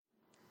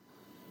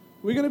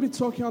We're going to be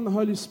talking on the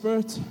Holy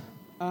Spirit.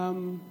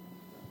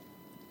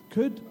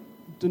 Could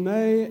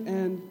Danae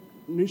and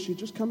Nushi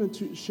just come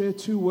and share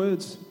 2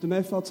 words?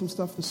 Danae felt some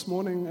stuff this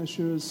morning as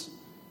she was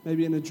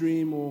maybe in a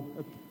dream or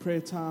a prayer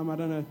time. I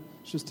don't know.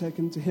 She was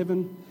taken to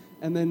heaven.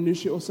 And then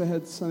Nushi also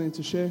had something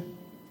to share.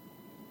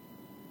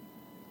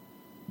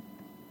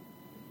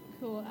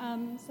 Cool.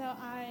 So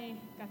I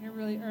got here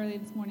really early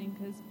this morning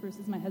because Bruce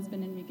is my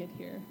husband and we get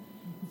here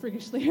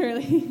freakishly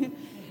early.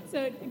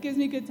 So it gives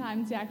me good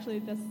time to actually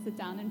just sit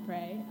down and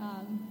pray.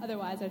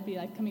 Otherwise, I'd be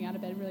like coming out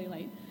of bed really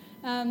late.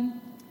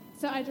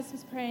 So I just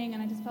was praying,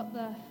 and I just felt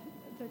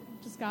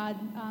just God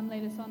lay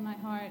this on my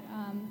heart.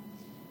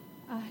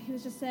 He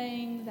was just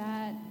saying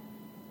that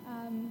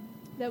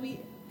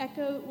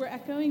we're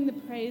echoing the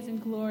praise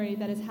and glory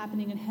that is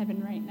happening in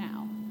heaven right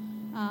now.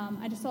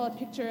 I just saw a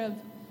picture of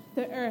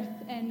the earth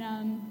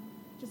and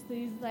just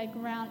these like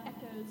round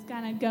echoes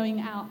kind of going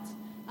out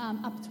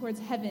up towards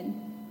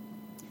heaven.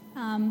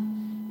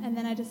 And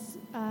then I just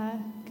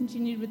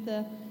continued with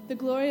the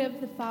glory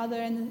of the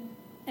Father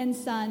and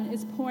Son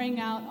is pouring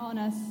out on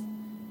us,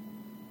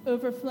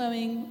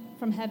 overflowing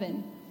from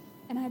heaven.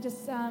 And I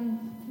just,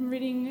 from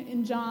reading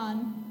in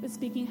John, was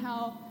speaking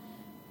how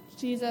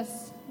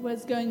Jesus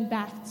was going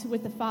back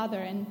with the Father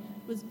and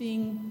was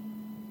being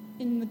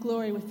in the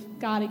glory with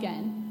God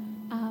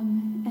again.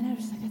 And I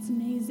was like, that's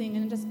amazing.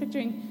 And just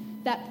picturing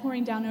that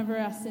pouring down over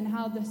us and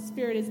how the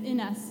Spirit is in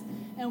us,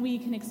 and we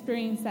can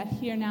experience that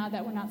here now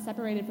that we're not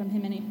separated from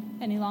Him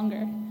any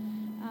longer.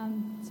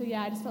 So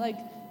yeah, I just felt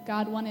like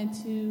God wanted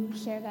to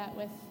share that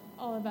with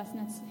all of us, and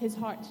that's His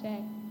heart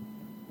today.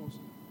 Awesome.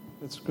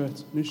 That's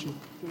great. Nushi.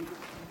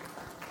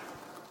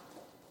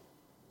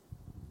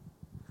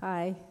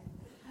 Hi.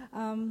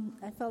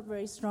 I felt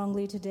very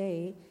strongly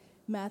today,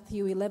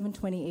 Matthew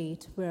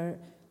 11:28, where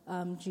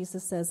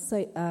Jesus says,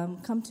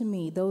 come to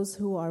me, those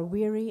who are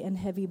weary and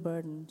heavy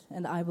burdened,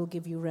 and I will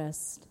give you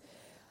rest.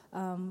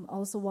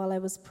 Also, while I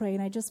was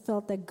praying, I just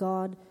felt that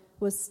God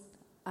was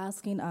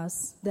asking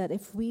us that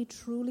if we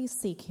truly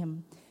seek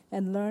Him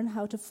and learn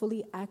how to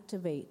fully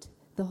activate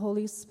the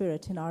Holy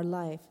Spirit in our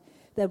life,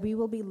 that we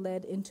will be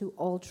led into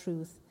all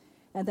truth,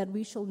 and that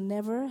we shall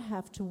never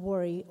have to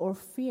worry or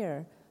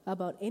fear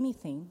about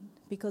anything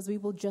because we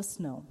will just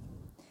know.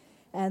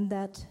 And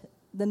that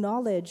the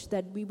knowledge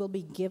that we will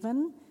be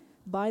given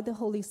by the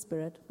Holy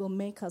Spirit will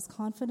make us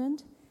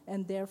confident,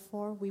 and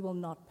therefore we will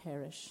not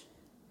perish.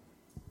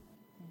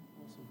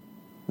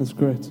 That's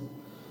great.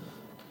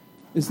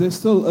 Is there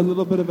still a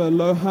little bit of a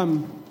low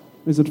hum?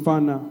 Is it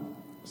fine now?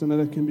 Because I know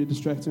that can be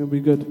distracting. It'll be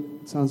good.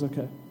 It sounds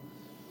okay.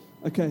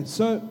 Okay,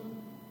 so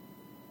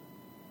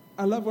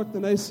I love what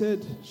Danae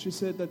said. She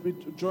said that we're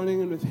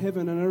joining in with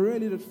heaven, and I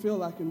really did feel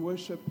like in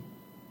worship,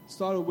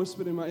 Starla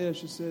whispered in my ear,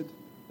 she said,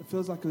 it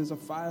feels like there's a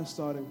fire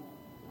starting.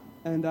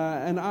 And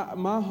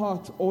my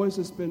heart always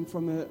has been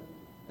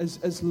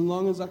as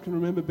long as I can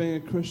remember being a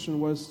Christian,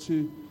 was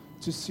to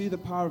see the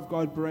power of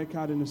God break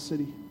out in a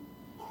city.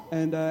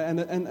 And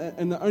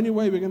the only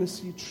way we're going to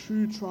see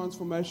true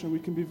transformation, we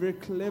can be very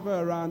clever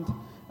around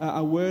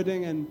our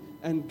wording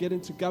and get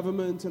into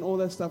government and all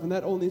that stuff, and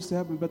that all needs to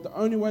happen. But the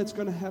only way it's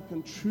going to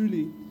happen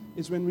truly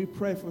is when we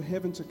pray for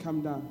heaven to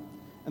come down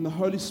and the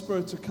Holy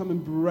Spirit to come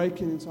and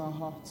break into our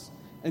hearts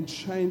and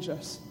change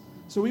us.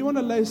 So we want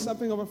to lay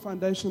something of a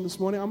foundation this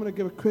morning. I'm going to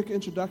give a quick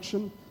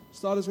introduction.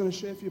 Starla's going to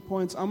share a few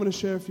points. I'm going to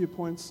share a few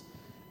points.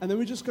 And then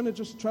we're just going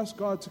to trust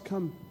God to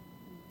come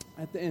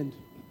at the end.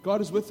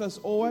 God is with us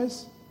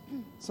always.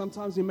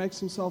 Sometimes He makes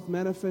Himself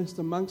manifest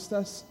amongst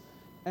us.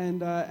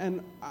 And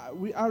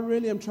I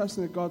really am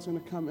trusting that God's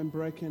going to come and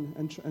break in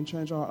and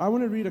change our heart. I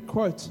want to read a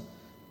quote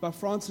by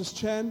Francis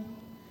Chan.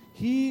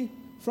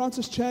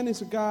 Francis Chan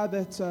is a guy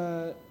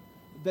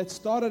that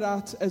started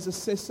out as a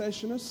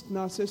cessationist.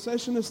 Now, a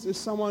cessationist is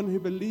someone who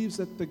believes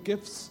that the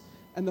gifts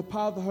and the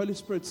power of the Holy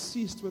Spirit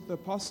ceased with the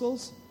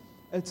apostles.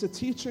 It's a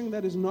teaching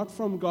that is not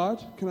from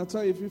God. Can I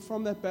tell you, if you're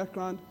from that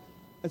background,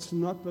 it's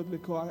not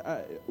biblical,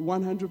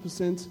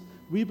 100%.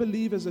 We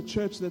believe as a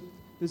church that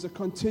there's a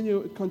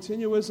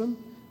continuism,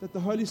 that the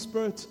Holy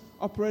Spirit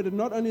operated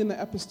not only in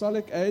the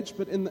apostolic age,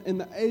 but in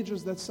the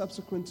ages that's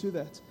subsequent to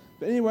that.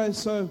 But anyway,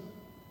 so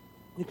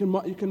you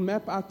can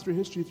map out through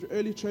history, through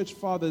early church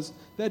fathers.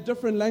 They had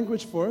different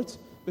language for it,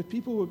 but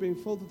people were being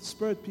filled with the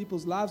Spirit.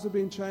 People's lives were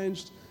being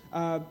changed.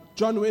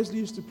 John Wesley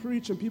used to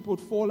preach, and people would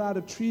fall out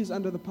of trees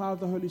under the power of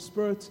the Holy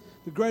Spirit.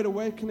 The Great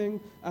Awakening,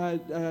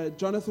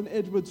 Jonathan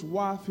Edwards'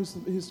 wife,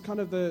 who's kind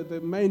of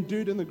the main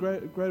dude in the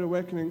Great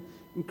Awakening,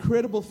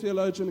 incredible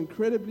theologian,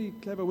 incredibly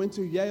clever, went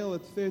to Yale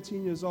at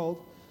 13 years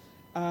old.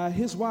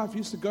 His wife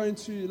used to go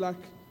into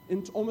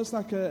almost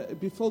like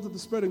be filled with the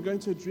Spirit and go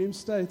into a dream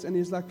state, and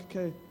he's like,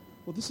 okay,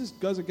 well, this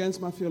goes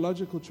against my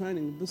theological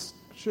training. This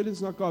surely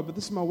is not God, but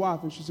this is my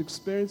wife, and she's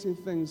experiencing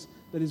things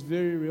that is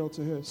very real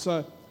to her.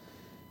 So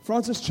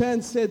Francis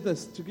Chan said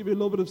this, to give you a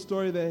little bit of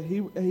story there.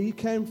 He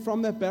came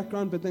from that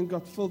background, but then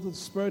got filled with the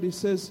Spirit. He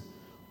says,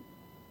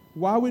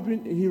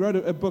 he wrote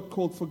a book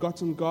called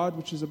Forgotten God,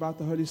 which is about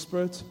the Holy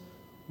Spirit.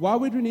 Why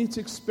would we need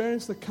to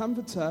experience the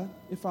Comforter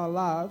if our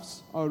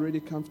lives are already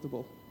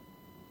comfortable?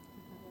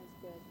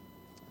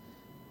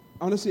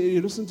 honestly,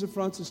 you listen to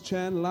Francis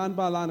Chan, line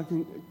by line, I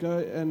can go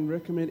and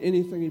recommend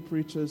anything he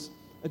preaches.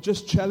 It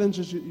just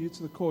challenges you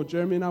to the core.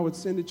 Jeremy and I would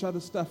send each other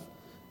stuff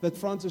that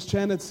Francis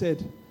Chan had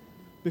said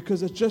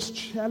because it just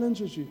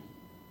challenges you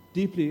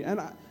deeply.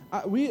 And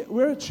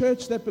we're a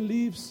church that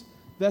believes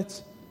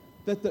that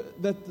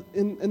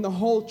in the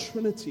whole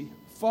Trinity,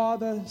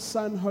 Father,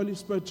 Son, Holy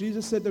Spirit.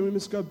 Jesus said that we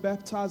must go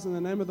baptize in the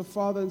name of the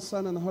Father and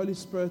Son and the Holy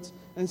Spirit.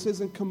 And it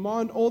says, and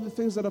command all the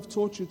things that I've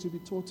taught you to be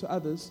taught to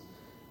others.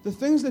 The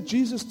things that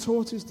Jesus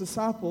taught his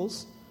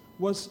disciples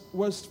was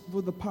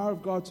for the power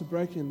of God to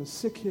break in. The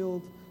sick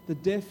healed, the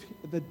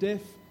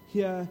deaf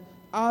hear,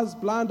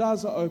 blind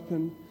eyes are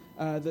open,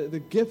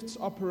 the gifts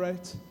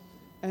operate.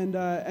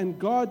 And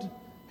God,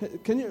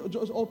 can you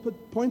just all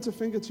point a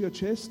finger to your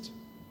chest?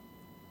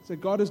 Say,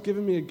 God has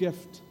given me a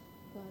gift.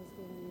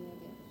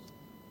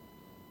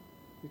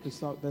 You can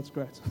start, that's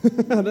great. I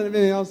don't have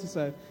anything else to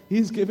say.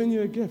 He's given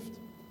you a gift.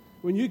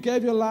 When you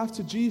gave your life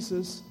to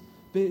Jesus,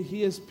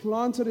 He has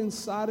planted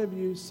inside of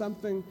you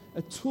something,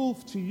 a tool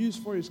to use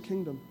for His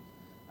kingdom.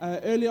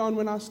 Early on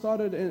when I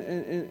started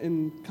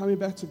in coming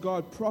back to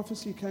God,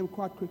 prophecy came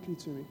quite quickly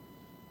to me.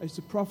 I used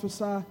to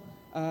prophesy.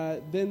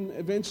 Then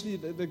eventually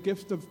the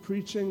gift of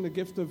preaching, the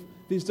gift of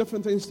these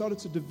different things started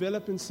to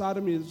develop inside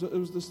of me. It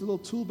was this little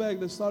tool bag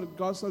that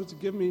God started to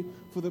give me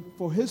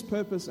for His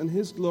purpose and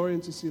His glory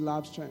and to see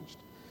lives changed.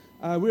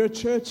 We're a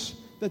church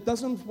that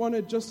doesn't want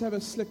to just have a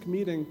slick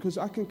meeting, because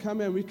I can come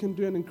here and we can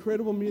do an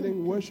incredible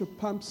meeting, worship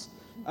pumps.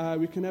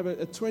 We can have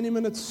a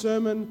 20-minute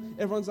sermon.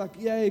 Everyone's like,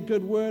 yay,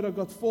 good word. I've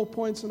got 4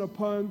 points in a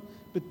poem.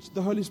 But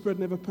the Holy Spirit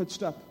never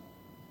pitched up.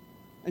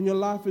 And your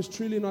life is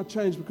truly not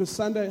changed, because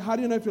Sunday, how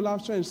do you know if your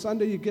life's changed?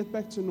 Sunday you get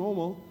back to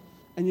normal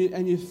and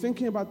you're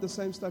thinking about the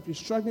same stuff. You're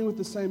struggling with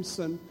the same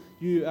sin.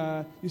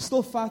 You're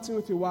still fighting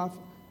with your wife.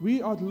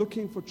 We are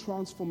looking for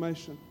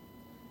transformation.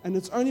 And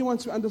it's only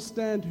once we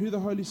understand who the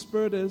Holy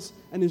Spirit is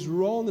and His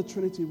role in the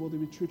Trinity will there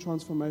be true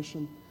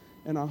transformation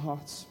in our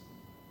hearts.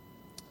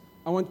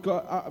 I want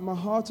God, my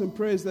heart and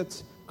prayer is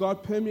that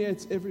God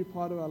permeates every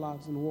part of our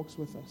lives and walks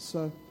with us.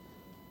 So,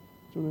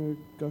 do you want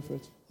to go for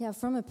it? Yeah,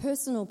 from a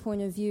personal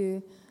point of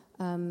view,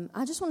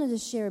 I just wanted to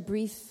share a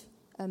brief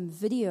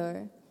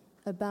video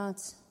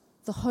about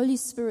the Holy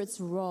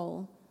Spirit's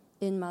role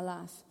in my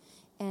life.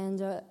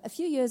 And a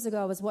few years ago,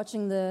 I was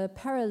watching the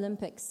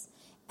Paralympics,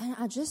 and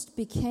I just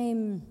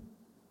became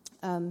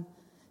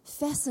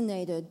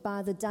fascinated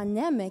by the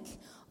dynamic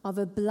of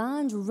a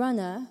blind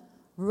runner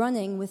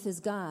running with his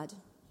guide.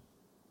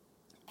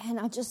 And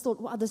I just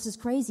thought, wow, this is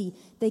crazy.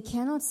 They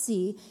cannot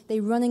see.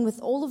 They're running with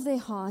all of their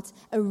heart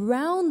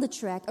around the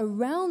track,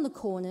 around the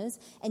corners,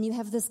 and you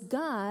have this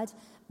guide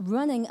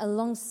running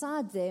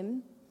alongside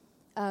them,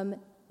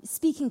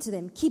 speaking to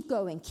them, keep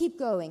going,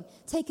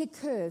 take a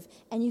curve.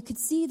 And you could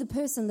see the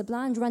person, the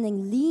blind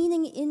running,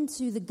 leaning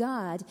into the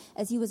guide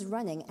as he was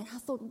running. And I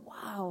thought,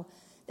 wow,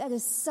 that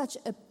is such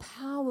a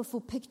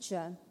powerful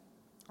picture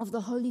of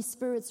the Holy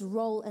Spirit's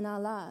role in our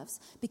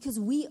lives, because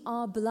we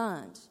are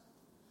blind.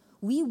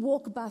 We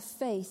walk by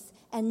faith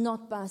and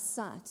not by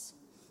sight.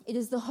 It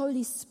is the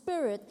Holy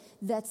Spirit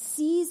that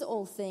sees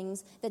all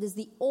things, that is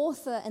the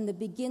author and the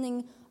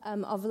beginning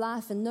of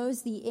life and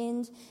knows the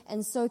end,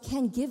 and so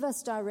can give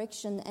us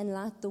direction and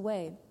light the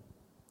way.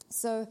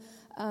 So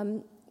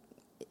can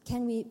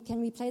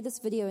we play this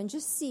video and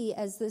just see,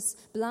 as this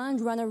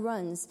blind runner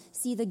runs,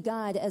 see the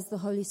guide as the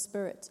Holy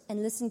Spirit,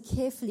 and listen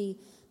carefully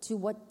to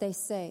what they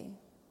say.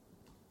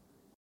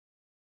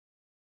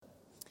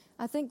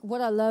 I think what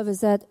I love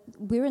is that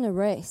we're in a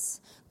race.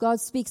 God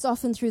speaks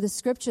often through the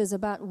scriptures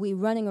about we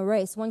running a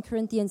race. 1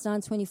 Corinthians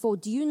 9:24.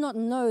 Do you not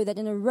know that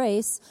in a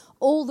race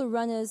all the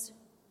runners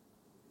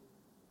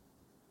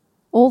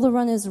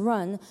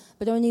run,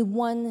 but only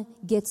one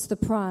gets the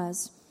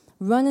prize?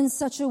 Run in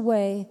such a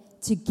way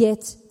to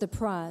get the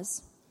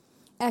prize.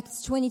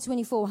 Acts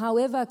 20:24.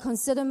 However,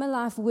 consider my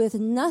life worth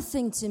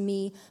nothing to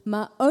me.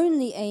 My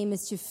only aim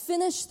is to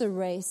finish the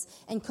race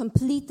and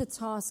complete the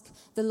task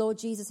the Lord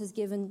Jesus has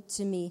given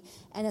to me.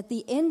 And at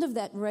the end of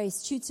that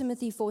race, 2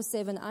 Timothy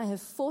 4:7, I have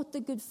fought the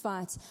good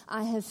fight.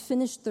 I have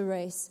finished the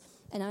race,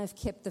 and I have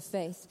kept the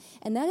faith.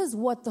 And that is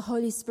what the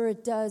Holy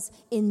Spirit does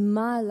in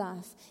my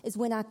life, is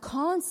when I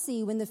can't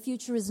see, when the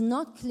future is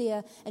not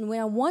clear, and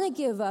when I want to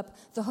give up,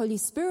 the Holy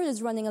Spirit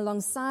is running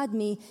alongside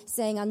me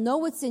saying, I know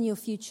what's in your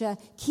future.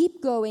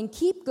 Keep going.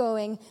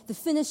 The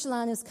finish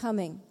line is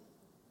coming.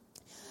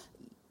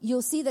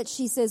 You'll see that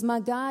she says, my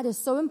God is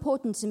so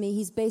important to me.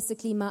 He's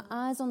basically my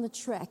eyes on the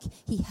track.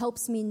 He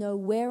helps me know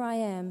where I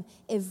am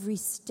every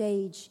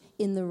stage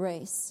in the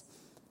race.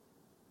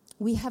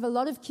 We have a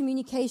lot of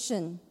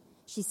communication,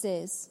 she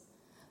says,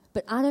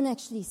 but I don't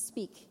actually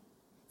speak.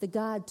 The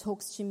God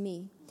talks to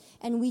me.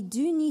 And we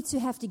do need to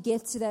have to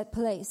get to that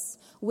place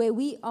where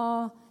we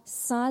are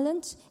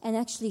silent and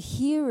actually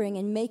hearing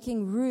and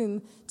making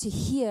room to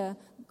hear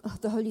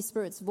the Holy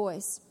Spirit's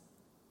voice.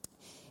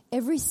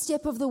 Every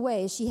step of the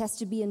way, she has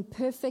to be in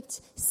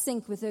perfect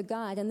sync with her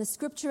guide. And the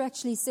scripture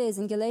actually says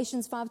in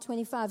Galatians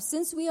 5:25,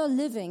 since we are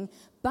living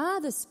by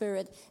the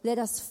Spirit, let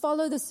us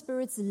follow the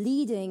Spirit's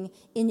leading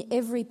in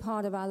every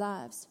part of our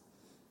lives.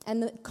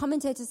 And the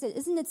commentator said,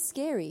 isn't it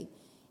scary?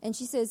 And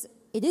she says,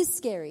 it is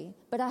scary,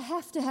 but I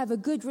have to have a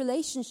good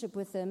relationship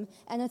with him,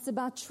 and it's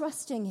about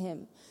trusting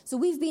him. So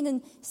we've been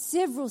in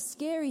several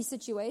scary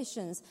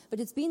situations, but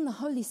it's been the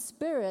Holy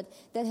Spirit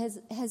that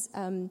has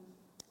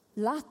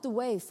light the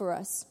way for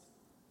us.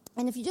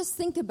 And if you just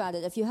think about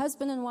it, if you're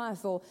husband and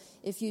wife, or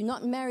if you're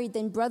not married,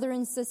 then brother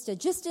and sister,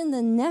 just in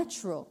the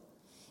natural,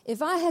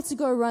 if I had to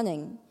go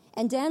running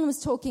and Dan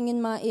was talking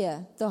in my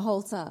ear the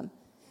whole time,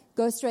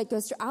 go straight,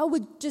 I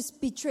would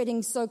just be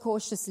treading so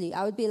cautiously.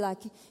 I would be like,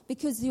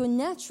 because your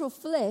natural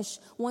flesh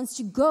wants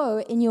to go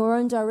in your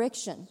own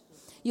direction.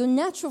 Your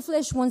natural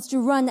flesh wants to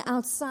run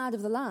outside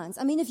of the lines.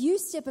 I mean, if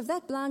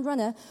that blind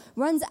runner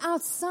runs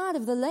outside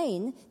of the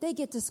lane, they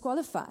get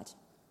disqualified.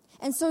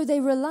 And so they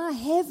rely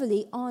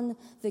heavily on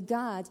the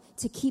guide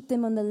to keep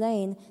them on the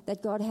lane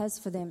that God has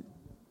for them.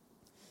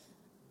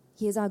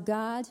 He is our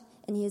guide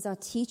and he is our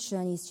teacher,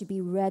 and he's to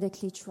be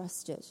radically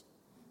trusted.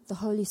 The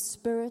Holy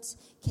Spirit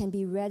can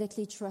be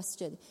radically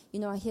trusted.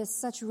 I hear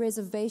such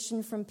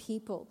reservation from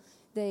people.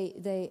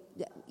 We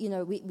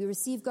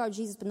receive God,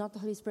 Jesus, but not the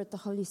Holy Spirit. The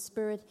Holy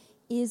Spirit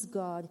is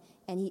God,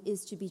 and he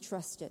is to be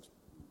trusted.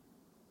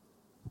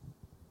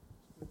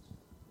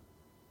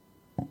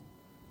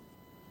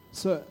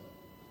 So,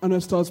 I know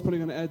Starla's probably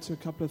going to add to a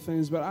couple of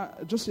things, but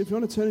if you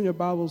want to turn in your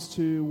Bibles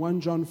to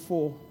 1 John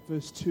 4,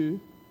 verse 2.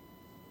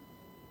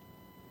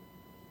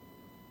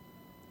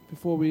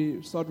 Before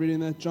we start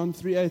reading that, John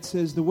 3:8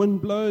 says, the wind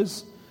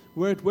blows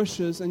where it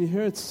wishes, and you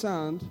hear its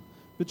sound,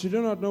 but you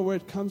do not know where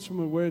it comes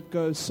from or where it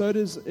goes. So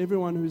does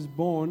everyone who is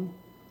born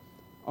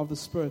of the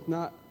Spirit.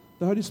 Now,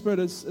 the Holy Spirit,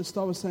 as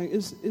Starla was saying,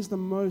 is the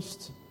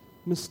most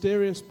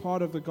mysterious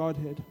part of the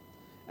Godhead.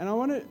 And I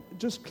want to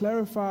just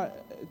clarify,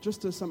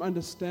 just as some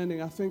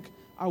understanding, I think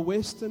our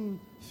Western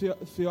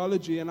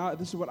theology, and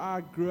this is what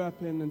I grew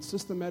up in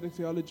systematic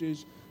theology,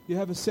 is you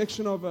have a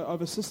section of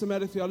a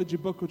systematic theology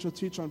book which will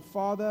teach on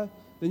Father,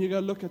 then you go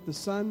look at the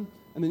Son,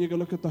 and then you go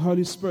look at the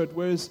Holy Spirit.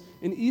 Whereas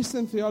in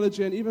Eastern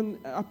theology and even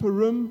Upper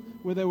Room,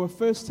 where they were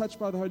first touched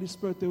by the Holy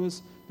Spirit, there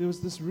was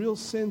this real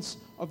sense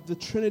of the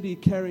Trinity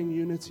carrying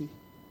unity.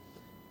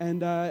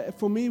 And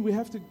for me, we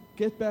have to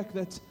get back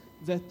that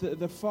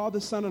the Father,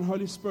 Son, and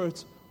Holy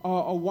Spirit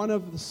are one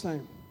of the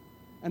same.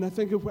 And I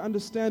think if we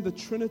understand the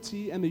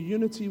Trinity and the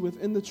unity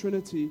within the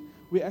Trinity,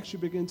 we actually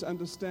begin to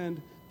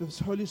understand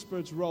the Holy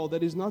Spirit's role.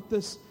 That is not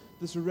this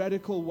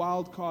radical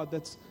wild card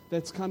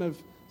that's kind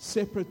of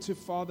separate to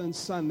Father and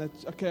Son. That,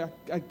 okay,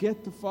 I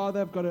get the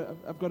Father, I've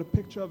got a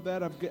picture of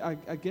that.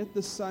 I get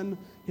the Son,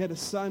 he had a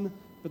Son,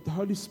 but the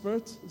Holy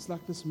Spirit is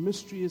like this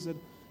mystery.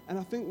 And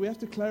I think we have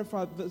to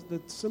clarify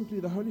that simply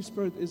the Holy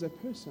Spirit is a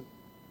person.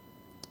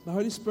 The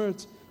Holy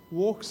Spirit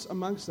walks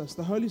amongst us.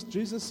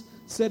 Jesus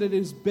said it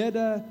is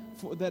better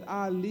that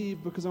I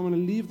leave because I'm going to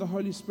leave the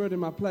Holy Spirit in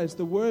my place.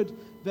 The word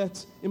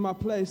that in my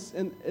place,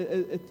 and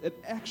it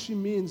actually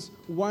means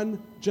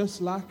one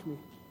just like me.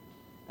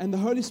 And the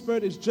Holy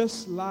Spirit is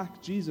just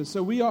like Jesus.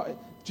 So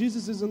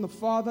Jesus is in the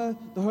Father,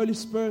 the Holy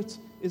Spirit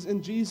is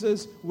in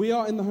Jesus, we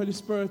are in the Holy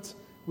Spirit,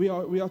 we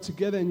are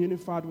together and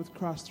unified with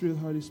Christ through the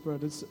Holy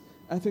Spirit.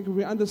 I think if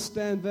we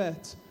understand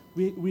that,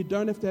 we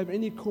don't have to have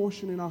any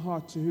caution in our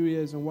heart to who he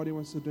is and what he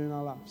wants to do in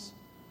our lives.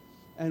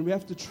 And we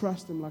have to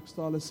trust him, like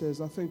Starla says.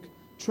 I think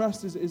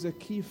trust is a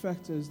key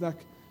factor. It's like,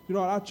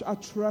 I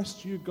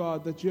trust you,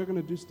 God, that you're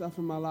going to do stuff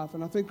in my life.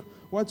 And I think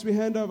once we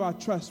hand over our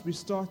trust, we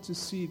start to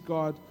see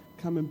God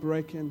come and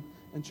break in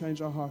and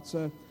change our hearts.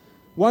 So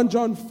 1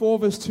 John 4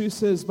 verse 2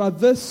 says, by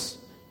this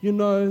you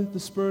know the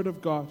Spirit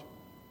of God.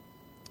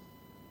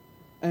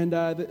 And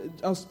I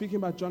was speaking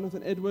about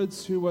Jonathan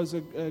Edwards, who was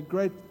a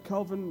great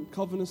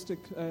Calvinistic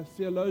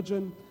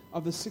theologian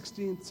of the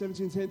 16th,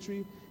 17th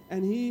century.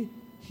 And he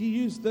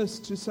used this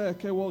to say,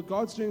 okay, well,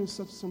 God's doing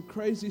some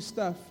crazy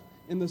stuff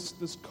in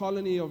this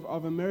colony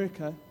of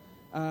America.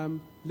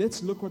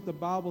 Let's look what the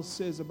Bible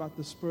says about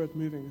the Spirit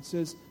moving. It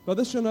says, by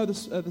this you know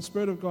the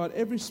Spirit of God.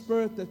 Every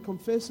spirit that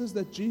confesses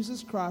that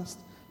Jesus Christ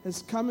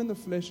has come in the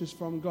flesh is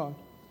from God.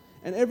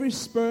 And every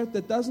spirit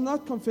that does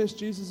not confess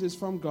Jesus is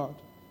from God.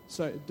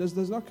 So,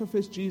 does not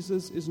confess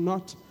Jesus is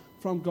not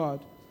from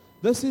God.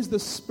 This is the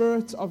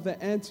spirit of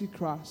the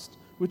Antichrist,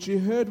 which you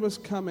heard was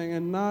coming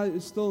and now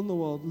is still in the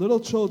world.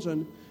 Little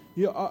children,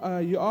 you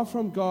are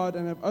from God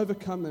and have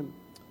overcome them.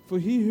 For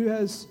he who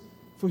is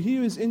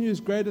in you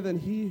is greater than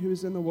he who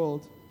is in the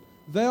world.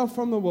 They are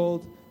from the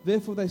world,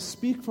 therefore they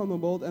speak from the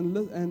world,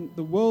 and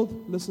the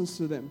world listens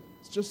to them.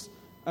 It's just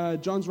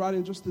John's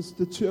writing just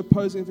the two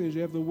opposing things.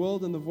 You have the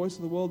world and the voice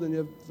of the world, and you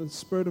have the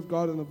Spirit of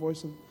God and the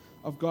voice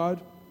of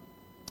God.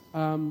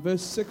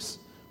 Verse 6,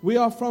 we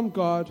are from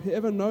God.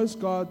 Whoever knows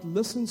God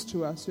listens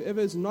to us. Whoever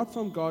is not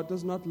from God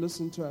does not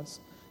listen to us.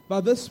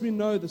 By this we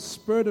know the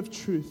spirit of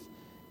truth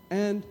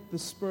and the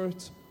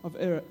spirit of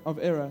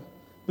error.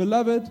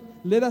 Beloved,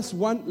 let us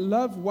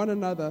love one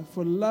another,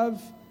 for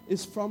love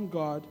is from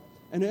God.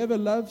 And whoever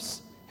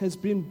loves has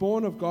been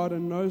born of God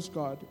and knows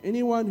God.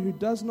 Anyone who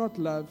does not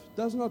love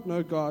does not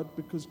know God,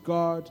 because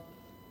God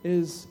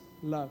is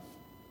love.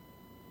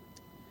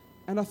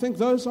 And I think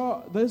those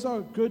are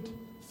good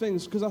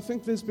things, because I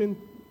think there's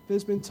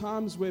there's been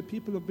times where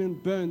people have been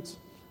burnt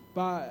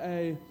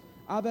by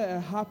either a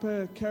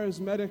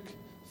hyper-charismatic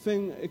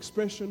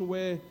expression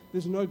where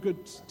there's no good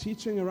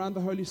teaching around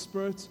the Holy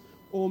Spirit,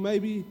 or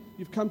maybe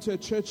you've come to a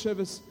church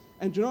service,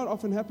 and do you know what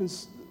often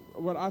happens?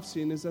 What I've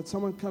seen is that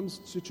someone comes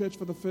to church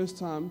for the first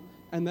time,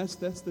 and that's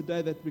the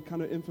day that we're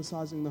kind of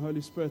emphasizing the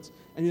Holy Spirit,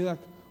 and you're like,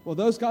 well,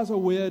 those guys are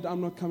weird,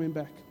 I'm not coming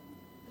back.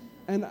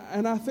 And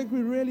I think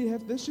we really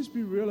have, let's just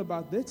be real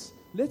about this.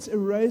 Let's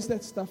erase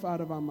that stuff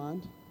out of our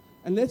mind,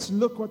 and let's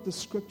look what the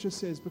Scripture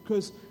says,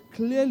 because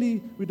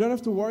clearly we don't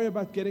have to worry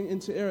about getting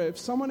into error. If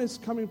someone is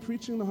coming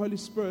preaching the Holy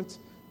Spirit,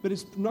 but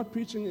is not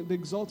preaching the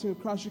exalting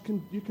of Christ,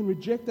 you can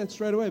reject that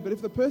straight away. But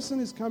if the person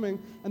is coming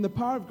and the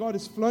power of God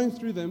is flowing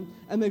through them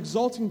and they're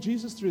exalting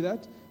Jesus through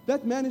that,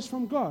 that man is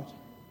from God.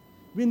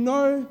 We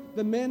know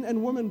the men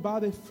and women by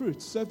their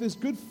fruits. So if there's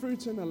good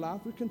fruit in their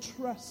life, we can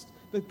trust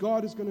that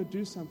God is going to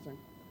do something.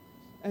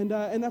 And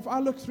if I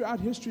look throughout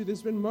history,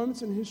 there's been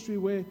moments in history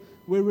where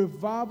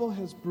revival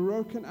has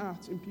broken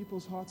out in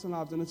people's hearts and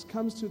lives, and it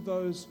comes to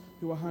those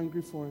who are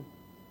hungry for Him.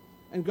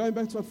 And going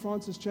back to what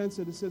Francis Chan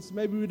said, it says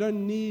maybe we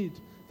don't need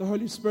the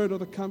Holy Spirit or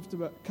the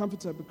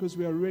Comforter because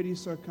we are already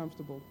so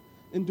comfortable.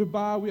 In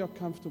Dubai, we are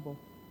comfortable.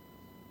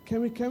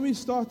 Can we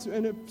start to,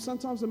 and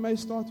sometimes it may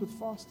start with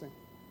fasting.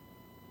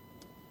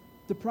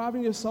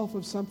 Depriving yourself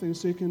of something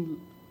so you can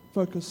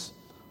focus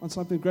on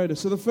something greater.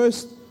 So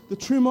the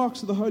true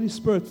marks of the Holy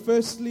Spirit.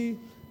 Firstly,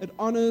 it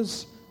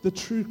honors the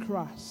true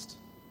Christ.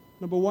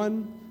 Number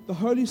one, the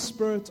Holy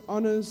Spirit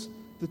honors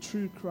the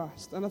true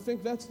Christ. And I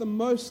think that's the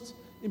most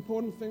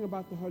important thing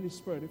about the Holy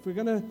Spirit. If we're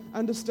going to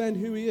understand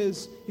who He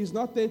is, He's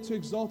not there to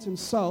exalt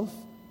Himself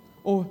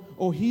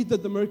or He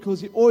did the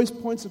miracles. He always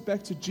points it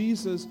back to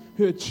Jesus,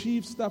 who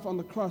achieved stuff on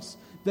the cross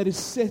that is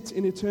set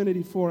in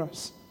eternity for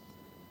us.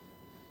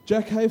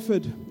 Jack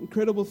Hayford,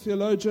 incredible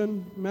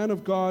theologian, man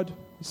of God,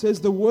 he says,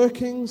 the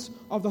workings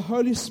of the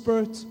Holy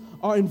Spirit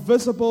are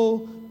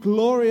invisible,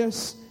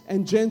 glorious,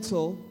 and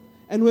gentle,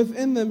 and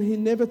within them He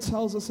never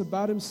tells us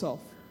about Himself.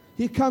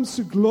 He comes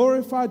to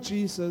glorify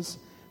Jesus,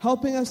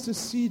 helping us to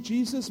see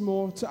Jesus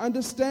more, to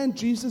understand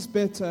Jesus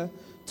better,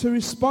 to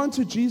respond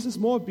to Jesus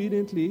more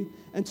obediently,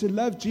 and to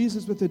love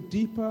Jesus with a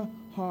deeper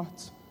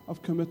heart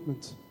of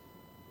commitment.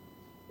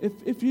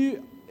 If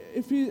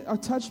you are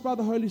touched by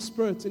the Holy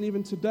Spirit, and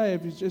even today,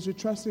 as you're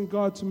trusting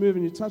God to move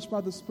and you're touched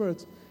by the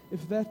Spirit,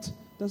 if that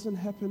doesn't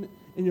happen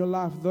in your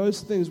life,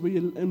 those things where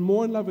you're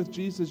more in love with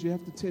Jesus, you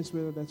have to test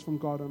whether that's from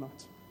God or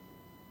not.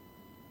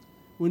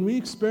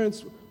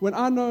 When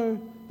I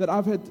know that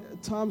I've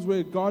had times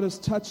where God has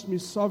touched me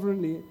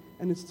sovereignly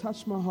and it's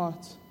touched my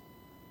heart,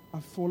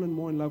 I've fallen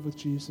more in love with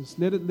Jesus.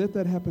 Let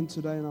that happen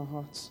today in our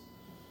hearts.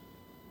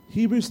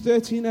 Hebrews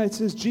 13:8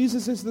 says,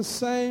 Jesus is the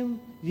same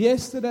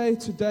yesterday,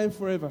 today, and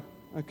forever.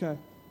 Okay.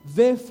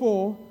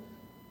 Therefore,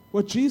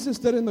 what Jesus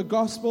did in the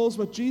Gospels,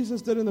 what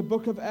Jesus did in the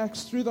book of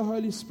Acts through the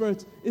Holy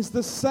Spirit is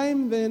the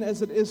same then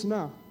as it is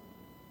now.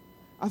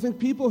 I think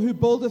people who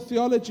build a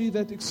theology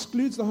that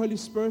excludes the Holy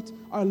Spirit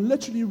are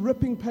literally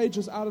ripping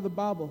pages out of the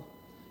Bible.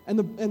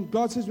 And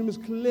God says we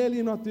must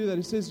clearly not do that.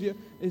 He says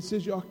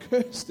you are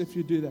cursed if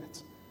you do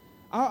that.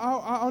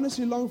 I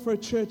honestly long for a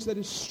church that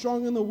is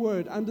strong in the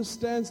Word,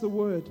 understands the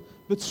Word,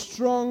 but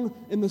strong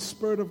in the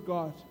Spirit of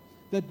God.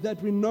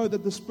 That we know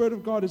that the Spirit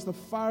of God is the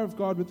fire of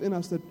God within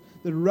us that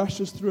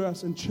rushes through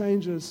us and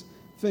changes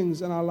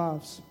things in our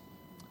lives.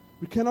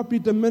 We cannot be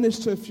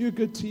diminished to a few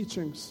good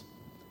teachings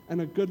and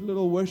a good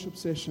little worship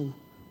session.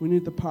 We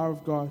need the power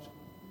of God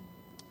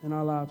in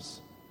our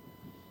lives.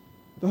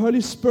 The Holy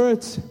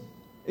Spirit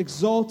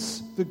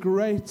exalts the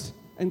great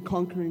and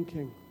conquering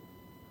King.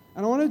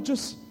 And I want to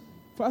just,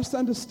 for us to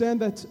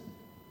understand that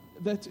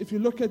if you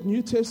look at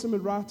New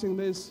Testament writing,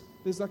 there's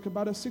like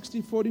about a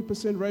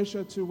 60-40%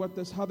 ratio to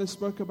how they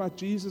spoke about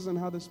Jesus and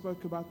how they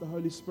spoke about the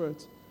Holy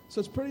Spirit. So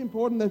it's pretty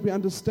important that we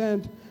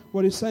understand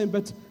what he's saying.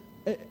 But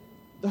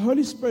the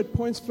Holy Spirit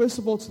points, first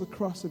of all, to the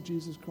cross of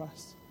Jesus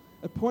Christ.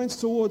 It points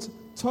towards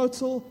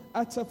total,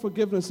 utter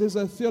forgiveness. There's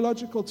a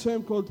theological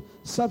term called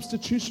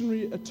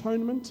substitutionary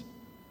atonement,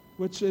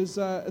 which is,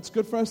 it's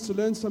good for us to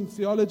learn some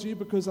theology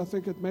because I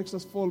think it makes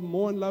us fall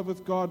more in love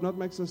with God, not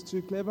makes us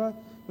too clever,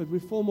 but we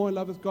fall more in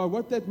love with God.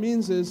 What that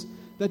means is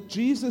that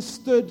Jesus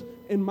stood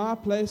in my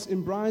place,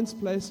 in Brian's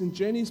place, in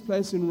Jenny's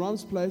place, in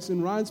Rom's place,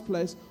 in Ryan's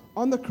place,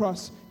 on the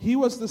cross. He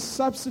was the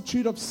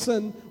substitute of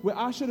sin where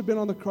I should have been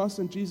on the cross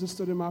and Jesus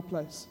stood in my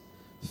place.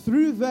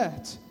 Through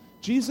that,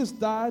 Jesus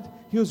died,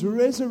 He was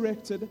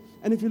resurrected,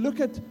 and if you look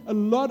at a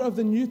lot of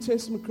the New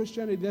Testament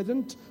Christianity, they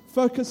didn't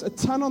focus a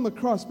ton on the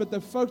cross, but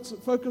they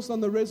focused on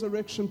the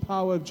resurrection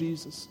power of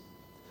Jesus.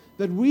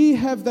 That we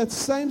have that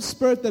same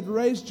Spirit that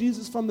raised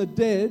Jesus from the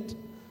dead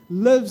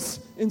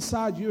lives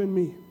inside you and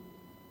me.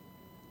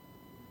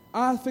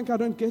 I think I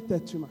don't get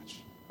that too much.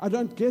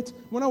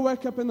 When I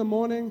wake up in the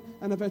morning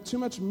and I've had too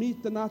much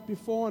meat the night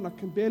before and I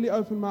can barely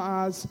open my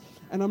eyes,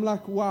 and I'm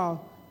like,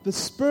 wow, the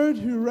Spirit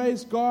who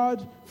raised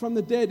God from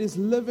the dead is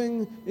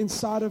living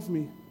inside of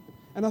me.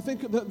 And I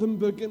think that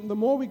the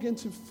more we begin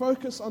to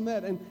focus on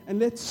that and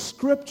let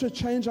Scripture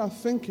change our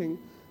thinking,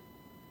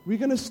 We're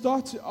going to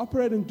start to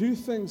operate and do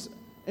things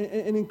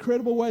in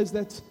incredible ways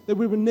that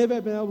we would never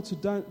have been able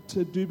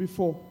to do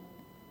before.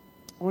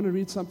 I want to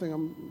read something.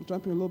 I'm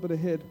jumping a little bit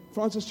ahead.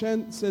 Francis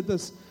Chan said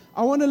this: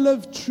 I want to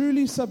live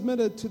truly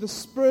submitted to the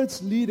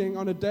Spirit's leading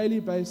on a daily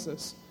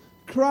basis.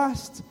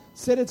 Christ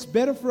said it's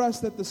better for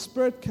us that the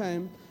Spirit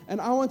came, and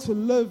I want to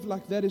live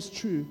like that is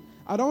true.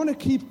 I don't want to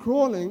keep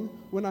crawling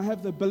when I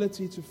have the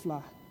ability to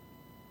fly.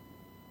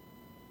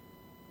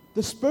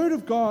 The Spirit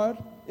of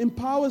God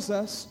empowers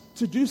us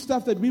to do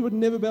stuff that we would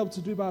never be able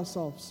to do by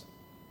ourselves.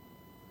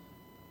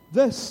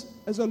 This,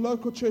 as a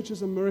local church,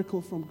 is a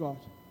miracle from God.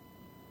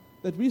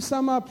 That we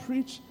somehow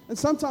preach, and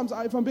sometimes,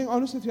 if I'm being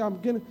honest with you,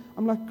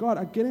 I'm like, God,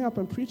 I'm getting up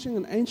and preaching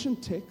an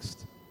ancient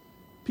text.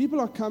 People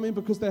are coming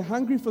because they're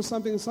hungry for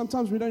something, and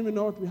sometimes we don't even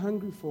know what we're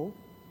hungry for.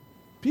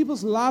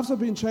 People's lives are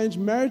being changed,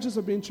 marriages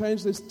are being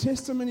changed. There's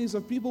testimonies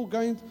of people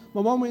going.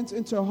 My mom went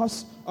into a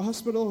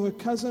hospital. Her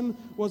cousin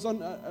was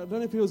on, I don't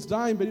know if he was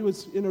dying, but he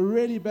was in a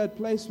really bad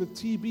place with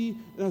TB,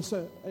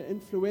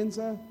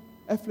 influenza,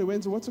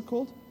 what's it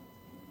called?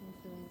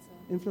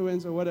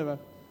 Influenza, whatever.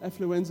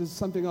 Affluenza is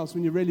something else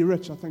when you're really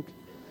rich, I think.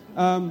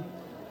 But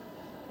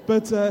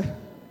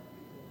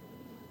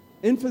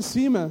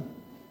emphysema,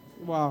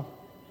 wow,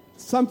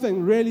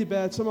 something really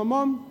bad. So my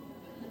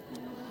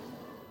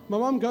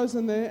mom goes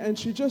in there and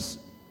she's just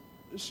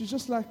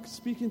like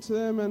speaking to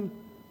them. And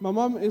my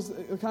mom is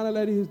the kind of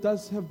lady who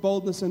does have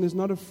boldness and is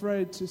not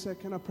afraid to say,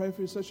 "Can I pray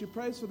for you?" So she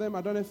prays for them. I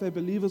don't know if they're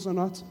believers or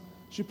not.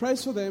 She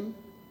prays for them.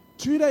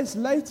 2 days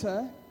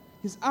later,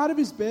 he's out of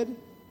his bed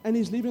and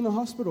he's leaving the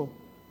hospital.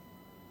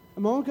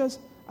 And my mom goes,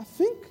 I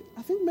think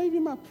maybe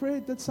my prayer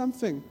did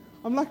something.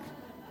 I'm like,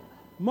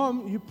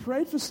 Mom, you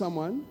prayed for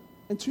someone,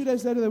 and 2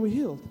 days later they were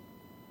healed.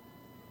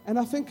 And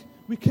I think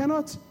we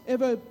cannot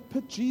ever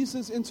put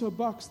Jesus into a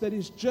box that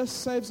is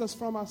just saves us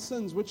from our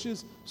sins, which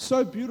is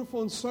so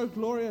beautiful and so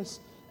glorious.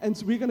 And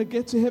we're going to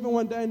get to heaven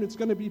one day, and it's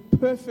going to be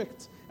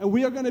perfect. And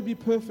we are going to be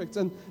perfect.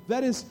 And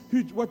that is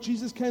what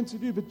Jesus came to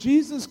do. But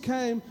Jesus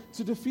came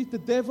to defeat the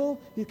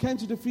devil. He came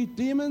to defeat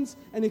demons,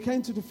 and he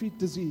came to defeat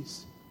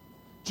disease.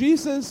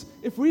 Jesus,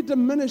 if we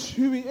diminish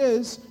who he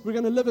is, we're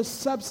going to live a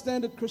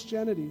substandard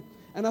Christianity.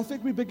 And I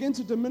think we begin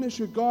to diminish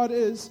who God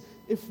is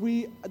if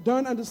we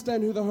don't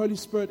understand who the Holy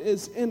Spirit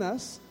is in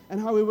us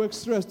and how he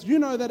works through us. Do you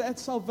know that at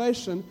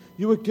salvation,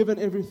 you were given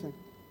everything?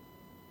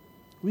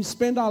 We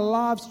spend our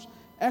lives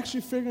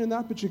actually figuring that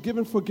out, but you're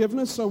given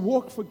forgiveness, so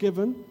walk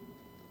forgiven.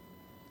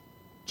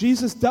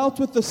 Jesus dealt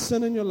with the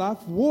sin in your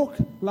life. Walk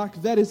like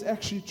that is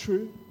actually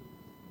true.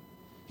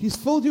 He's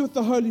filled you with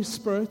the Holy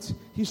Spirit.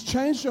 He's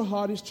changed your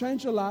heart. He's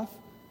changed your life.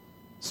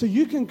 So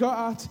you can go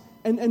out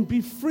and be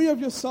free of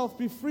yourself,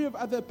 be free of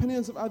other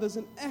opinions of others,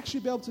 and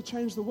actually be able to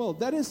change the world.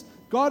 That is,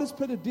 God has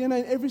put a DNA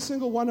in every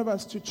single one of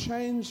us to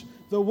change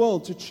the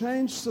world, to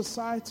change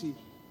society.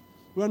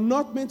 We're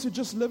not meant to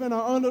just live in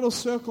our own little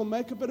circle,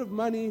 make a bit of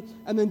money,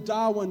 and then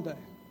die one day.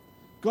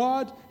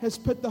 God has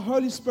put the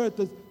Holy Spirit,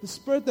 the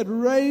Spirit that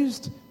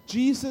raised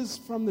Jesus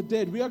from the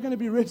dead. We are going to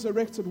be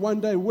resurrected one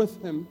day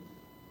with him.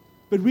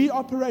 But we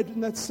operate in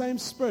that same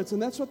spirit,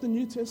 and that's what the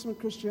New Testament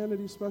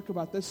Christianity spoke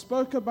about. They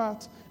spoke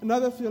about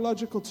another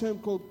theological term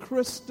called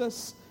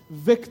Christus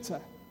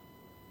Victor,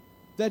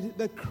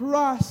 that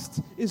Christ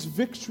is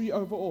victory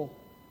over all.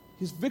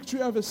 His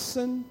victory over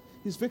sin,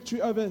 his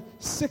victory over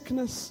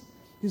sickness,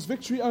 his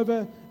victory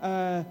over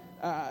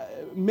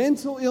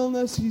mental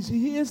illness.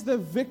 He is the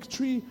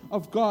victory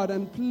of God,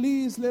 and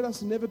please let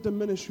us never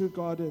diminish who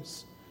God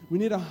is. We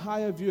need a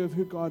higher view of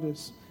who God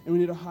is, and we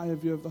need a higher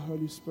view of the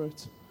Holy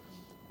Spirit.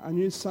 I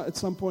knew at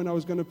some point I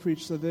was going to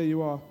preach, so there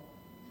you are.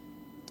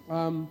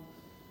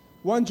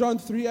 1 John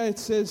 3:8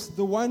 says,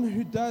 the one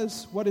who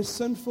does what is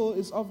sinful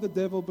is of the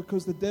devil,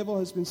 because the devil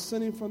has been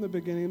sinning from the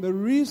beginning. The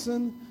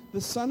reason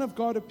the Son of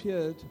God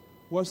appeared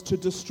was to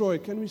destroy.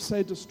 Can we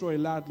say destroy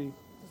loudly?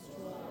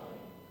 Destroy.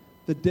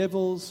 The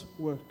devil's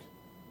work.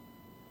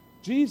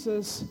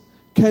 Jesus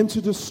came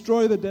to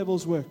destroy the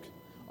devil's work.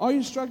 Are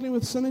you struggling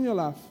with sin in your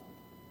life?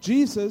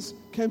 Jesus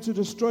came to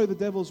destroy the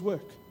devil's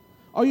work.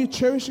 Are you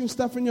cherishing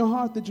stuff in your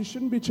heart that you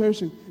shouldn't be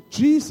cherishing?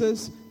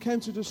 Jesus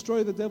came to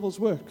destroy the devil's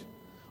work.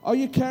 Are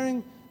you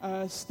carrying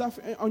stuff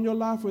on your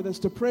life, whether it's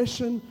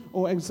depression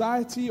or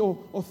anxiety or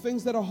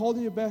things that are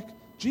holding you back?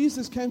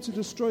 Jesus came to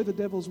destroy the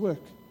devil's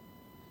work.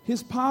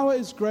 His power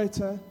is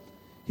greater.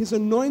 His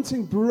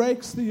anointing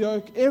breaks the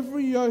yoke.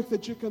 Every yoke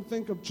that you can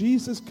think of,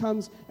 Jesus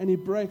comes and he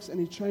breaks and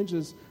he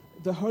changes.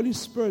 The Holy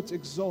Spirit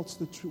exalts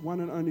the one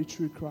and only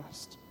true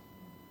Christ.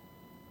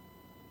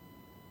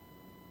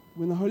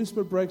 When the Holy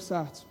Spirit breaks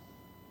out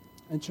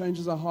and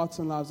changes our hearts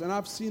and lives, and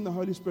I've seen the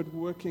Holy Spirit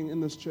working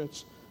in this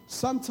church.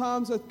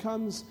 Sometimes it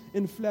comes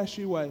in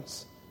flashy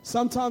ways.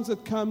 Sometimes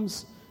it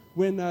comes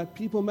when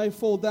people may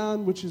fall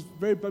down, which is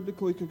very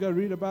biblical. You could go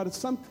read about it.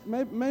 Some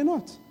may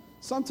not.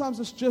 Sometimes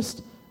it's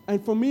just,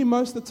 and for me,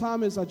 most of the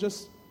time is oh,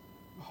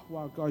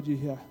 wow, God, you're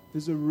here.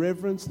 There's a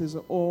reverence, there's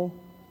an awe.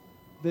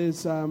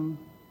 There's God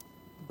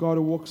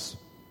who walks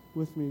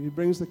with me. He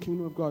brings the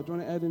kingdom of God. Do you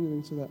want to add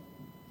anything to that?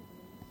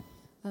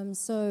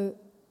 So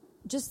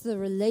just the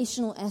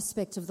relational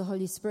aspect of the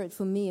Holy Spirit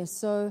for me is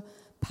so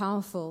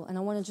powerful. And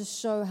I want to just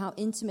show how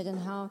intimate and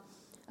how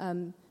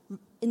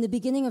in the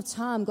beginning of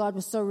time, God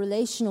was so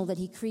relational that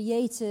he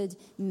created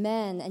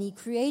man, and he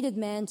created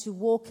man to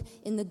walk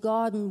in the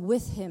garden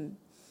with him.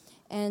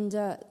 And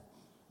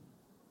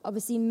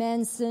obviously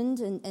man sinned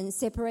and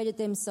separated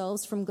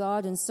themselves from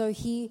God, and so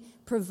he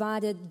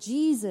provided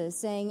Jesus,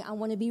 saying, I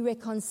want to be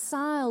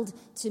reconciled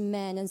to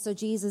man. And so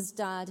Jesus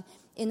died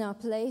in our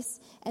place.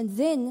 And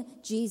then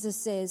Jesus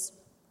says,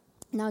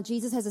 now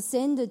Jesus has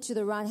ascended to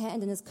the right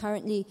hand and is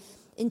currently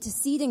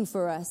interceding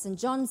for us. And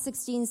John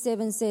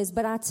 16:7 says,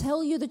 but I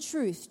tell you the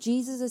truth.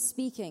 Jesus is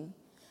speaking.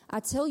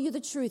 I tell you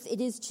the truth. It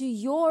is to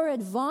your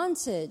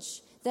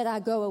advantage that I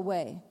go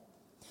away.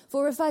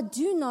 For if I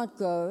do not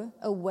go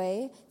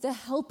away, the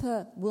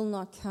Helper will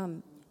not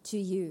come to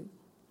you.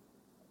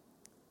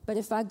 But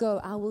if I go,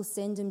 I will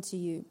send him to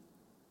you.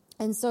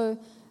 And so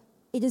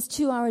it is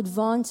to our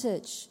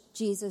advantage,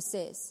 Jesus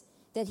says,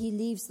 that he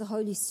leaves the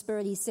Holy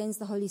Spirit. He sends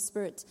the Holy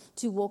Spirit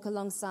to walk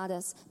alongside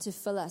us, to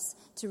fill us,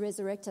 to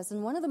resurrect us.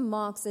 And one of the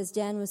marks, as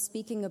Dan was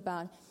speaking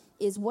about,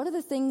 is what are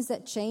the things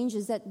that change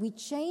is that we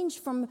change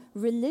from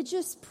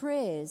religious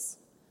prayers,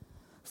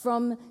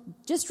 from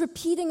just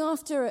repeating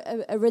after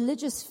a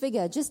religious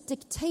figure, just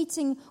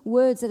dictating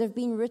words that have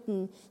been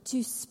written,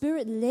 to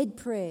Spirit-led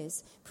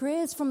prayers,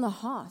 prayers from the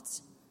heart.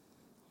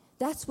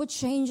 That's what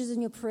changes in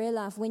your prayer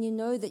life when you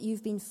know that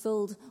you've been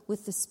filled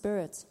with the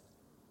Spirit.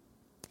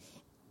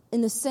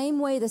 In the same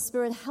way, the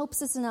Spirit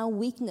helps us in our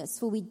weakness,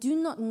 for we do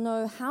not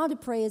know how to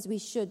pray as we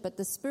should, but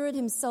the Spirit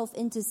himself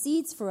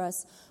intercedes for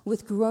us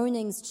with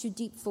groanings too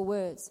deep for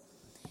words.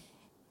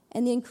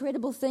 And the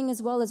incredible thing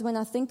as well is when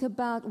I think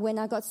about when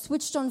I got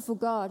switched on for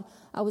God,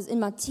 I was in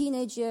my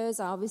teenage years,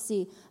 I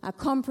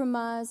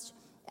compromised,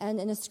 and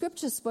a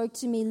scripture spoke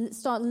to me,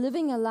 start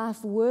living a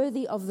life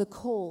worthy of the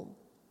call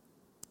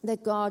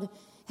that God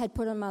had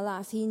put on my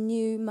life. He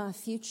knew my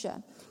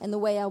future, and the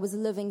way I was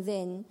living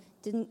then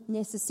didn't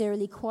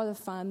necessarily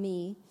qualify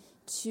me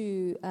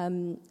to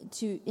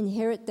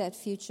inherit that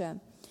future.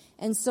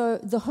 And so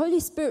the Holy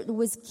Spirit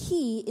was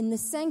key in the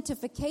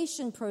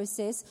sanctification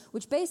process,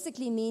 which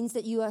basically means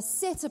that you are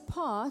set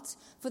apart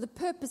for the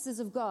purposes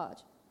of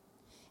God.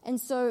 And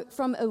so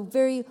from a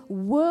very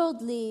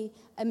worldly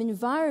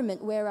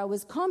environment where I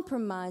was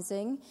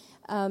compromising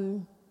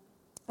and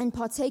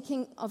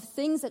partaking of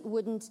things that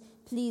wouldn't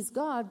please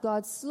God,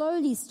 God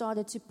slowly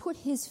started to put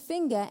his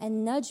finger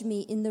and nudge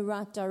me in the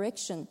right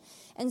direction.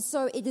 And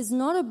so it is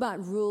not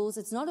about rules,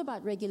 it's not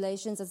about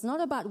regulations, it's not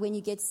about when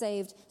you get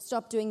saved,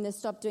 stop doing this,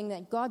 stop doing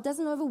that. God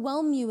doesn't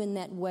overwhelm you in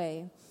that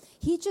way.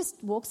 He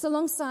just walks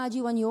alongside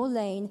you on your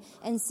lane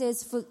and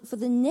says, for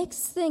the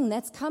next thing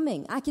that's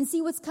coming, I can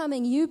see what's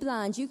coming, you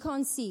blind, you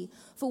can't see.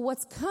 For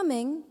what's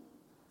coming,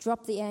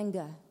 drop the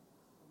anger.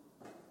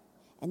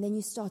 And then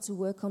you start to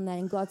work on that,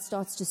 and God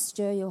starts to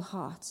stir your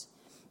heart.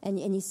 And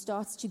he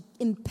starts to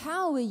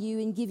empower you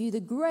and give you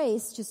the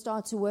grace to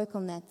start to work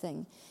on that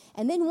thing.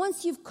 And then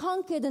once you've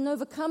conquered and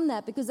overcome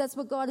that, because that's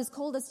what God has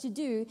called us to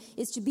do,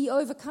 is to be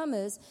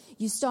overcomers,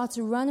 you start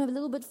to run a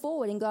little bit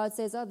forward. And God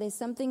says, oh, there's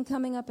something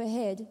coming up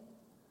ahead.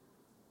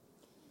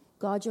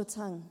 Guard your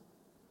tongue.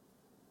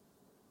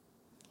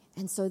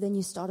 And so then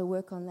you start to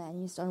work on that,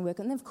 and you start to work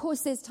on that. And of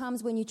course, there's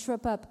times when you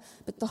trip up,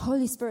 but the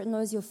Holy Spirit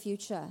knows your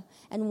future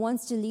and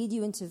wants to lead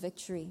you into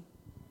victory.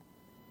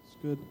 It's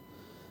good.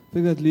 I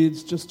think that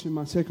leads just to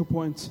my second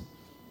point.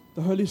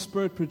 The Holy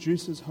Spirit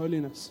produces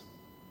holiness.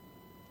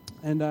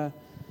 And I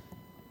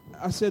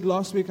said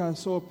last week, I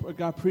saw a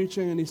guy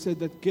preaching, and he said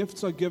that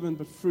gifts are given,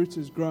 but fruit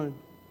is grown.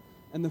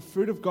 And the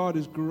fruit of God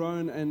is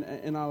grown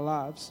in our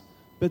lives.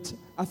 But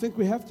I think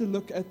we have to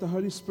look at the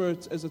Holy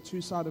Spirit as a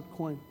two-sided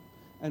coin.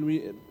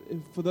 And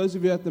for those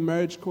of you at the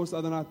marriage course the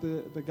other night,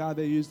 the guy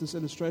there used this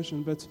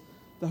illustration. But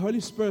the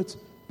Holy Spirit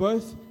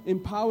both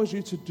empowers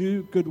you to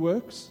do good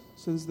works,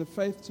 so there's the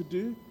faith to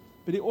do,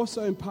 but he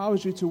also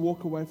empowers you to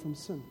walk away from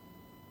sin.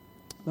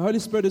 The Holy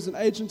Spirit is an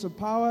agent of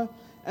power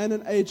and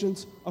an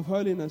agent of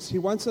holiness. He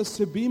wants us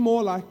to be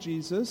more like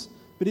Jesus,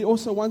 but he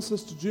also wants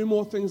us to do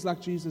more things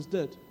like Jesus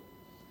did.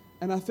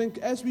 And I think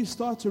as we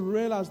start to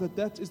realize that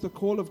that is the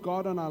call of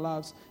God on our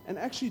lives, and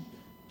actually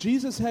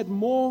Jesus had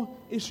more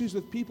issues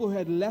with people who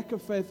had lack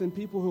of faith than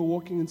people who were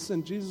walking in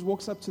sin. Jesus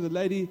walks up to the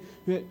lady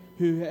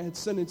who had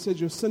sinned and said,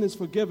 your sin is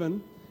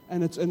forgiven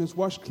and it's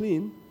washed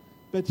clean.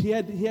 But he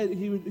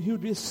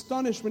would be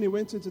astonished when he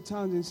went into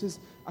towns and he says,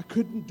 I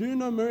couldn't do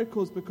no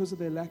miracles because of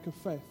their lack of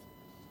faith.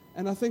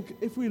 And I think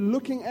if we're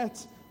looking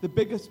at the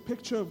biggest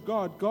picture of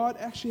God, God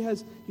actually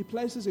he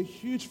places a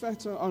huge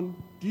factor on,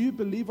 do you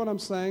believe what I'm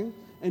saying?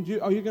 And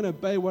are you going to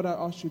obey what I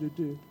asked you to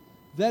do?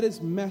 That is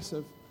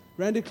massive.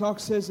 Randy Clark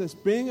says this,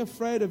 being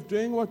afraid of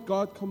doing what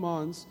God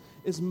commands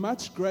is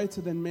much greater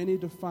than many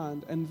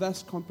define and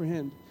thus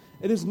comprehend.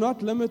 It is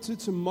not limited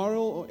to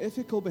moral or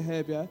ethical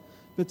behavior,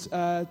 but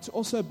to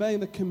also obeying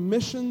the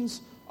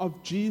commissions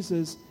of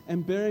Jesus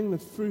and bearing the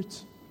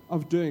fruit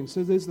of doing.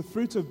 So there's the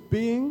fruit of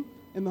being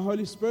in the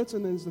Holy Spirit,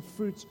 and there's the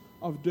fruit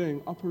of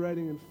doing,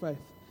 operating in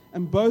faith.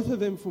 And both of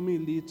them, for me,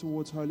 lead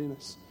towards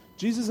holiness.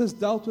 Jesus has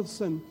dealt with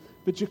sin.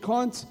 But you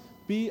can't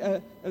be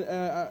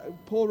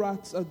Paul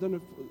writes, I don't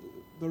know,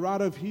 the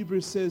writer of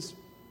Hebrews says,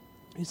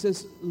 he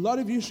says, a lot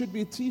of you should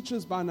be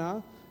teachers by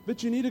now,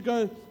 but you need to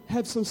go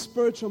have some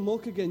spiritual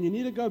milk again. You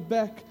need to go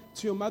back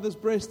to your mother's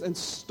breast and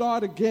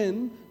start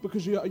again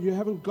because you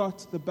haven't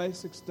got the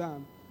basics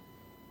down.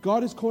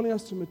 God is calling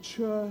us to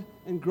mature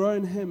and grow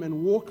in Him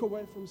and walk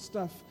away from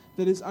stuff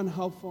that is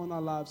unhelpful in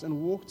our lives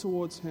and walk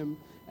towards Him.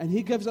 And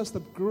He gives us the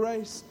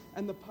grace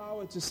and the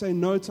power to say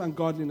no to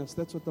ungodliness.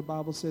 That's what the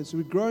Bible says. So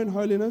we grow in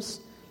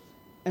holiness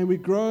and we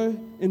grow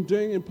in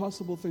doing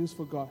impossible things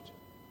for God.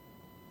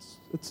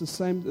 It's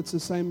the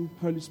same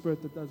Holy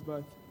Spirit that does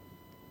both.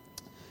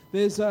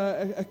 There's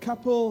a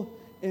couple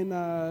in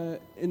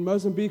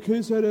Mozambique.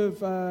 Who's heard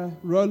of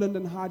Roland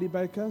and Heidi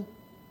Baker?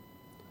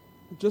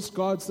 Just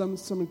God's done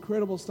some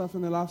incredible stuff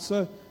in their life.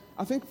 So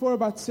I think for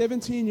about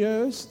 17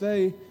 years,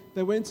 they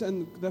went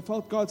and they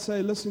felt God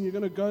say, listen, you're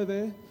going to go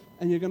there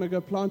and you're going to go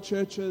plant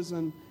churches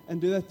and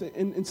do that.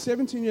 In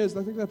 17 years,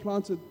 I think they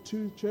planted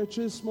 2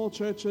 churches, small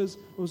churches.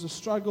 It was a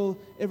struggle.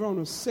 Everyone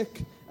was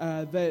sick.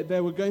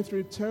 They were going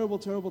through terrible,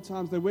 terrible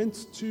times. They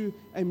went to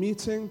a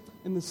meeting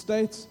in the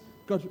States,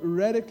 got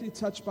radically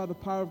touched by the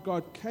power of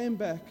God, came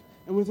back,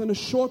 and within a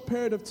short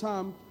period of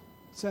time,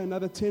 say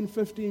another 10,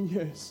 15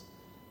 years,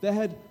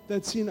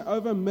 they'd seen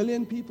over 1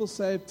 million people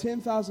saved,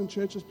 10,000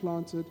 churches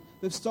planted.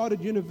 They've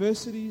started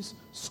universities,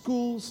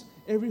 schools,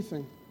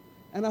 everything.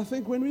 And I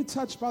think when we're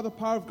touched by the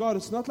power of God,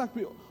 it's not like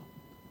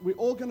we're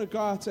all going to go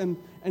out and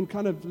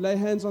kind of lay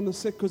hands on the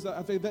sick, because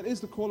I think that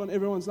is the call on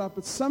everyone's life.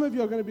 But some of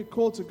you are going to be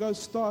called to go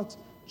start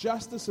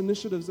justice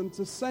initiatives. And it's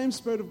the same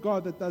Spirit of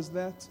God that does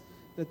that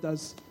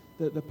does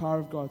the power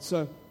of God.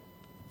 So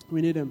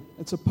we need Him.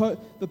 It's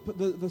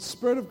the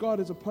Spirit of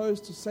God is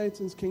opposed to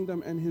Satan's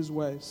kingdom and his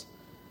ways.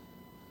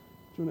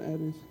 Do you want to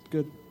add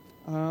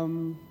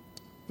anything?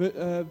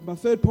 Good. My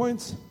third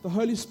point, the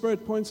Holy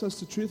Spirit points us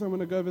to truth. I'm going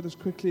to go over this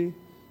quickly.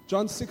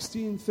 John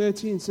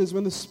 16:13 says,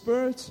 when the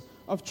Spirit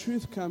of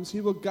truth comes,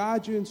 He will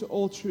guide you into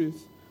all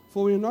truth.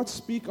 For He will not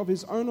speak of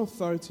His own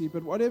authority,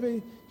 but whatever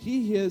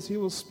He hears, He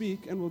will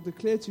speak and will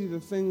declare to you the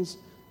things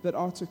that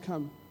are to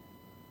come.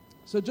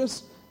 So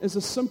just as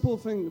a simple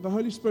thing, the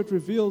Holy Spirit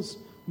reveals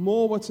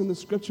more what's in the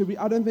Scripture.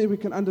 I don't think we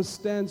can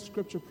understand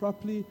Scripture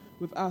properly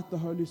without the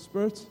Holy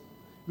Spirit.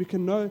 We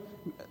can know,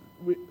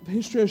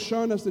 history has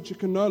shown us that you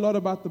can know a lot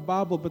about the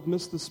Bible but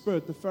miss the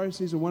Spirit. The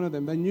Pharisees are one of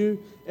them. They knew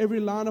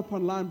every line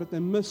upon line, but they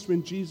missed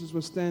when Jesus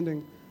was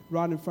standing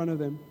right in front of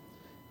them.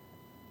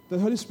 The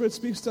Holy Spirit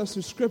speaks to us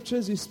through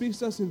Scriptures. He speaks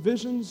to us in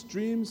visions,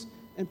 dreams,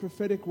 and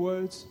prophetic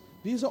words.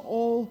 These are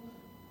all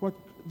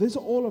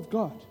of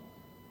God.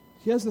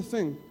 Here's the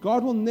thing.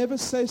 God will never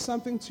say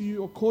something to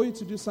you or call you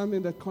to do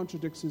something that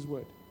contradicts His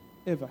word.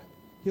 Ever.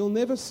 He'll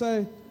never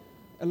say,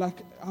 like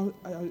our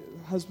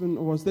husband,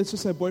 or let's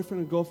just say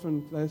boyfriend and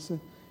girlfriend, they say,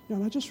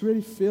 I just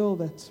really feel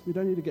that we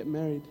don't need to get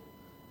married.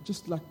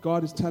 Just like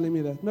God is telling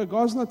me that. No,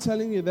 God's not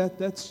telling you that.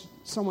 That's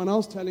someone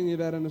else telling you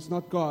that, and it's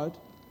not God.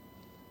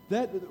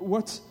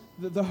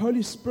 The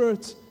Holy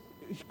Spirit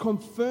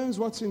confirms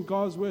what's in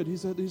God's word.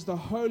 He's the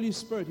Holy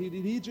Spirit. He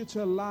leads you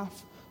to a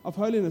life of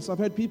holiness. I've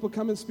had people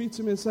come and speak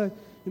to me and say,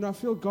 I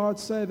feel God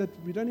say that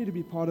we don't need to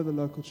be part of the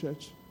local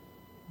church.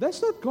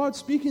 That's not God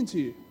speaking to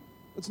you.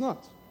 It's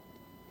not.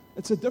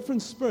 It's a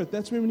different spirit.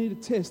 That's where we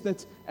need to test.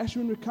 That's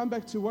actually when we come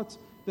back to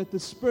that the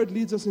Spirit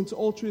leads us into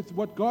all truth,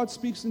 what God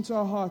speaks into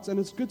our hearts. And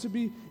it's good to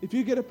be, if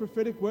you get a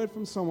prophetic word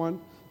from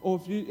someone,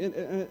 or if you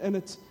and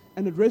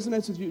it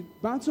resonates with you,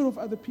 bounce it off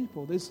other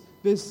people.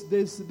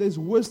 There's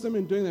wisdom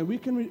in doing that.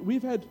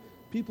 We've had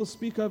people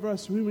speak over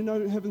us who we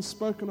know haven't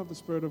spoken of the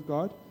Spirit of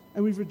God,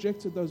 and we've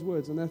rejected those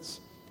words, and that's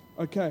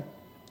okay.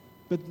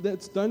 But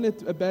don't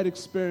let a bad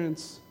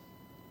experience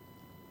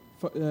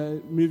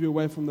move you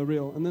away from the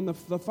real. And then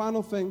the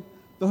final thing,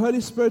 the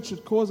Holy Spirit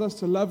should cause us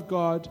to love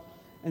God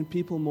and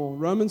people more.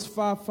 Romans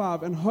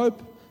 5:5, and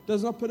hope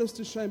does not put us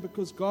to shame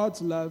because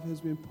God's love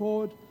has been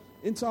poured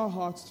into our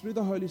hearts through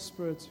the Holy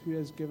Spirit who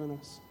has given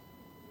us.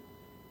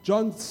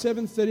 John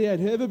 7:38,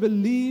 whoever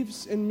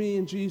believes in me,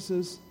 in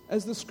Jesus,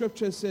 as the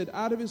Scripture said,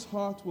 out of his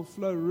heart will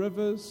flow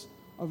rivers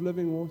of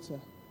living water.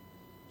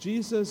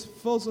 Jesus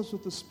fills us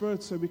with the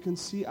Spirit so we can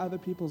see other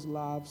people's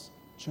lives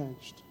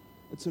changed.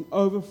 It's an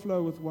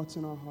overflow with what's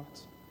in our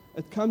heart.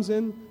 It comes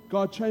in,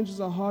 God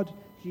changes our heart.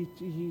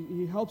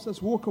 He helps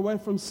us walk away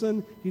from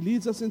sin. He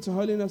leads us into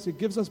holiness. He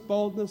gives us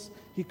boldness.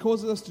 He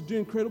causes us to do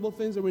incredible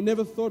things that we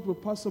never thought were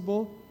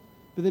possible.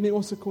 But then He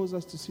also causes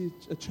us to see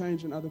a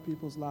change in other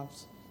people's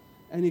lives.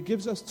 And He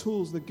gives us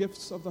tools, the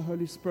gifts of the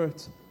Holy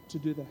Spirit, to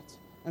do that.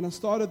 And I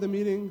started the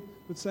meeting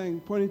with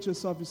saying, pointing to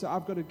yourself, you say,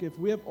 I've got a gift.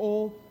 We have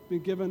all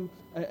been given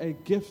a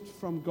gift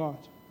from God.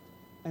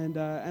 And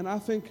I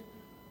think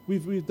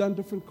we've done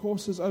different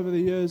courses over the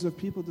years of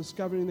people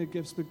discovering their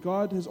gifts. But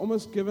God has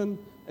almost given,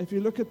 if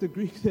you look at the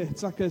Greek there,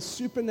 it's like a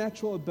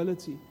supernatural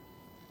ability.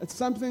 It's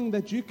something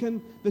that you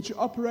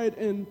operate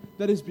in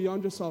that is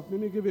beyond yourself. Let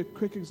me give you a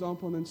quick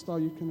example, and then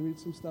Starla, you can read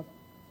some stuff.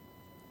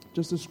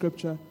 Just a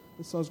scripture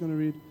that Starla's going to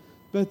read.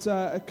 But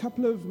a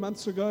couple of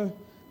months ago,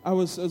 it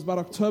was about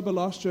October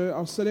last year. I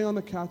was sitting on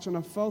the couch and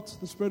I felt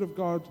the Spirit of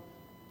God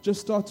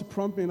just start to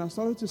prompt me, and I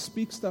started to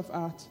speak stuff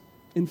out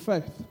in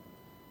faith,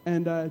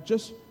 and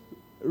just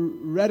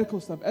radical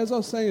stuff. As I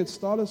was saying it,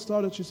 Starla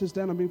started. She says,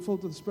 "Dan, I'm being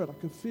filled with the Spirit. I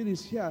can feel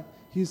He's here.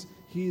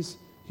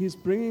 He's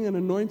bringing an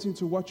anointing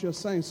to what you're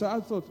saying." So I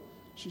thought,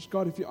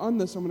 God, if you're on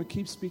this, I'm going to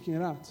keep speaking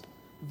it out.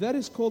 That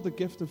is called the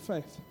gift of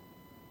faith.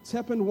 It's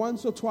happened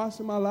once or twice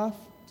in my life,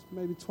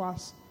 maybe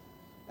twice.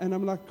 And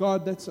I'm like,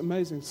 God, that's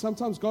amazing.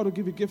 Sometimes God will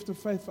give you a gift of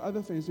faith for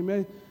other things.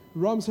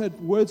 Rom's had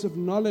words of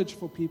knowledge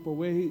for people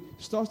where he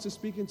starts to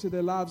speak into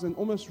their lives and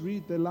almost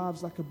read their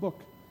lives like a book.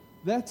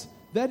 That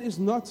is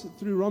not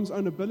through Rom's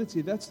own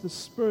ability. That's the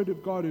Spirit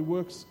of God who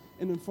works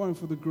in and for him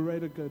for the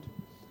greater good.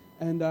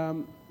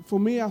 And for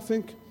me, I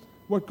think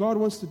what God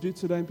wants to do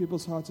today in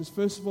people's hearts is,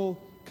 first of all,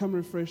 come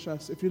refresh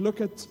us. If you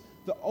look at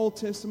the Old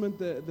Testament,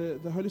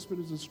 the Holy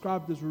Spirit is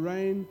described as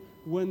rain,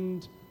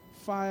 wind,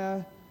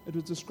 fire. It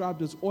was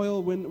described as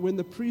oil. When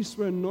the priests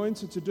were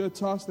anointed to do a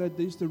task, they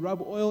used to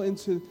rub oil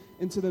into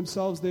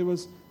themselves. There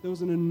was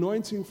an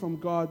anointing from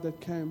God that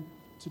came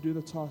to do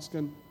the task.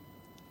 And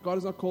God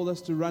has not called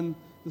us to run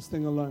this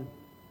thing alone.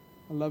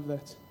 I love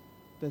that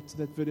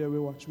video we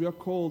watched. We are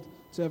called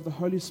to have the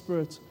Holy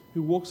Spirit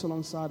who walks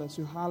alongside us,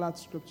 who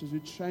highlights scriptures, who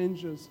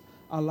changes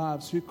our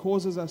lives, who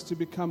causes us to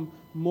become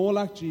more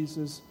like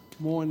Jesus,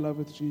 more in love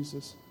with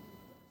Jesus.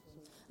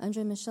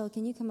 Andre and Michelle,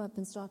 can you come up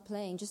and start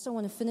playing? Just I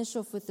want to finish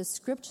off with the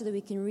scripture that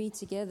we can read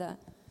together.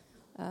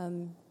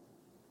 In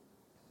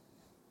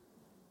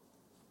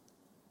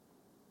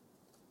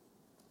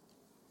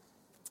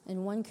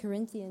 1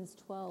 Corinthians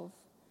 12.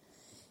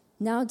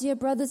 Now, dear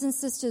brothers and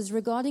sisters,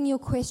 regarding your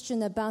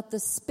question about the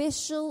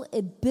special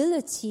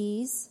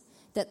abilities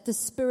that the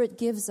Spirit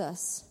gives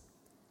us,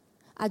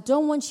 I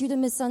don't want you to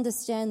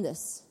misunderstand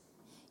this.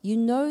 You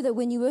know that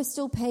when you were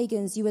still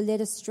pagans, you were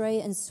led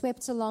astray and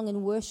swept along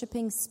in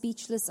worshipping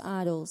speechless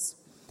idols.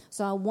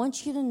 So I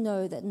want you to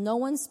know that no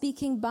one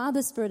speaking by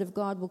the Spirit of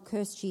God will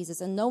curse Jesus,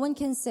 and no one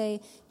can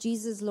say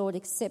Jesus Lord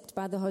except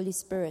by the Holy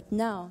Spirit.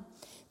 Now,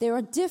 there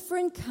are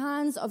different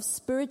kinds of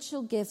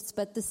spiritual gifts,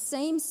 but the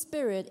same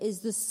Spirit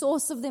is the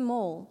source of them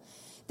all.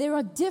 There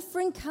are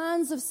different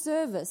kinds of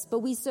service, but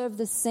we serve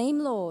the same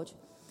Lord.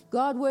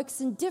 God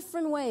works in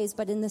different ways,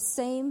 but in the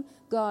same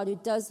God who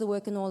does the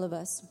work in all of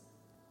us.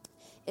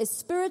 A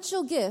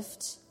spiritual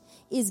gift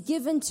is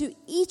given to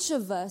each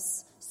of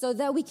us so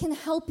that we can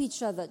help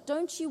each other.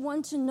 Don't you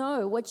want to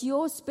know what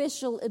your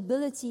special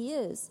ability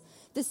is?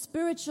 The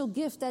spiritual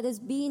gift that has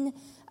been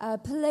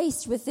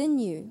placed within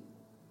you.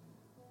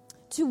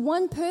 To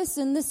one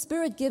person, the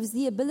Spirit gives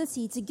the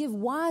ability to give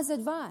wise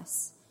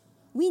advice.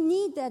 We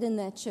need that in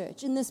that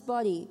church, in this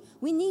body.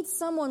 We need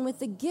someone with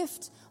the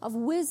gift of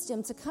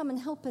wisdom to come and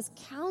help us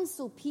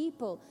counsel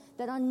people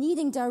that are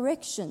needing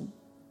direction.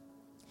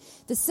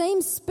 The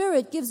same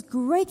Spirit gives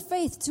great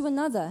faith to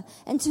another,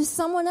 and to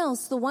someone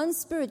else, the one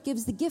Spirit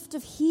gives the gift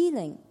of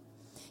healing.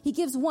 He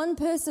gives one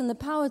person the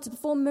power to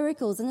perform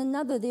miracles and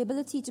another the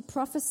ability to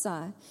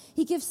prophesy.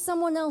 He gives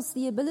someone else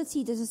the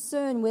ability to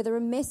discern whether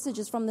a message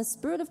is from the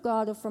Spirit of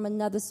God or from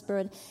another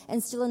spirit,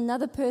 and still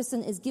another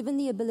person is given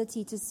the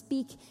ability to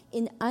speak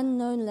in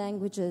unknown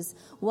languages,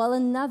 while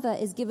another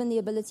is given the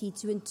ability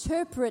to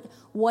interpret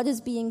what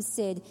is being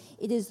said.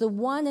 It is the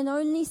one and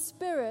only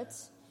Spirit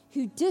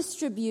who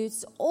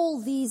distributes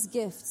all these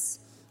gifts,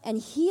 and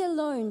He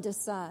alone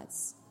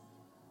decides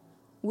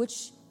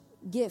which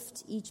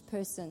gift each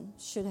person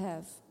should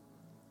have.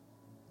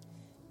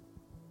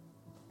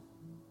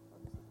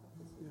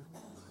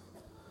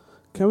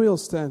 Can we all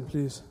stand,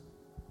 please?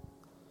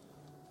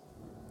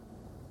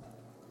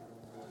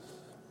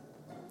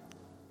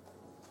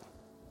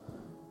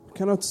 We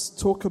cannot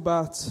talk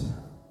about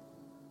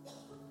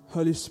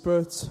Holy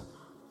Spirit,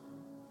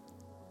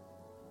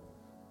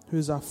 who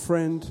is our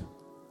friend.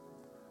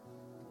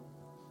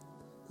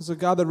 There's a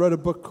guy that wrote a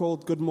book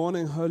called Good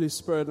Morning, Holy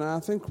Spirit, and I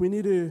think we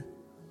need to,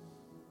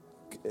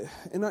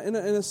 in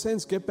a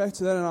sense, get back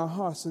to that in our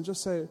hearts and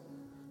just say,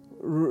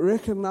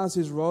 recognize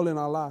His role in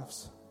our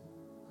lives.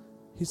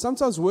 He's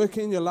sometimes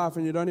working in your life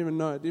and you don't even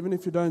know it, even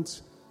if you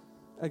don't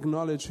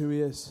acknowledge who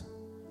He is.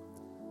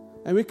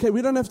 And we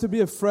don't have to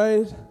be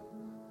afraid.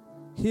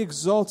 He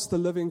exalts the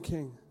living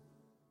King.